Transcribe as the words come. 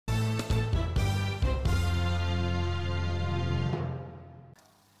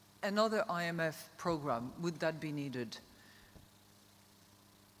another IMF program, would that be needed?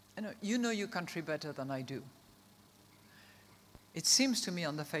 You know your country better than I do. It seems to me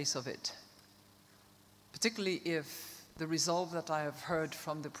on the face of it, particularly if the resolve that I have heard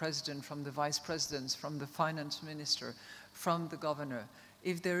from the President, from the Vice Presidents, from the Finance Minister, from the Governor,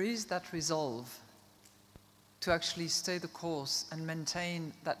 if there is that resolve to actually stay the course and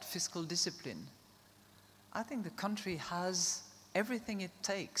maintain that fiscal discipline, I think the country has everything it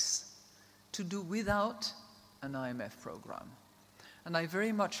takes to do without an IMF program. And I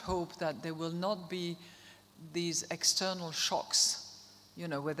very much hope that there will not be these external shocks,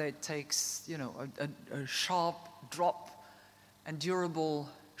 whether it takes, a sharp and durable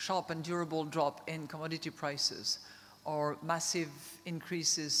drop in commodity prices, or massive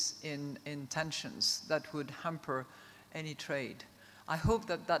increases in tensions that would hamper any trade. I hope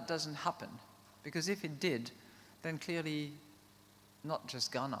that that doesn't happen, because if it did, then clearly not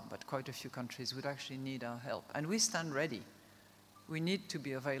just Ghana, but quite a few countries would actually need our help. And we stand ready. We need to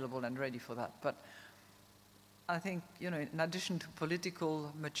be available and ready for that. But I think, in addition to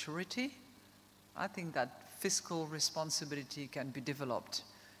political maturity, I think that fiscal responsibility can be developed.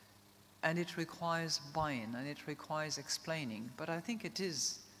 And it requires buy-in, and it requires explaining. But I think it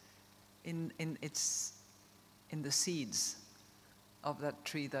is in the seeds of that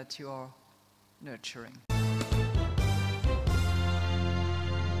tree that you are nurturing.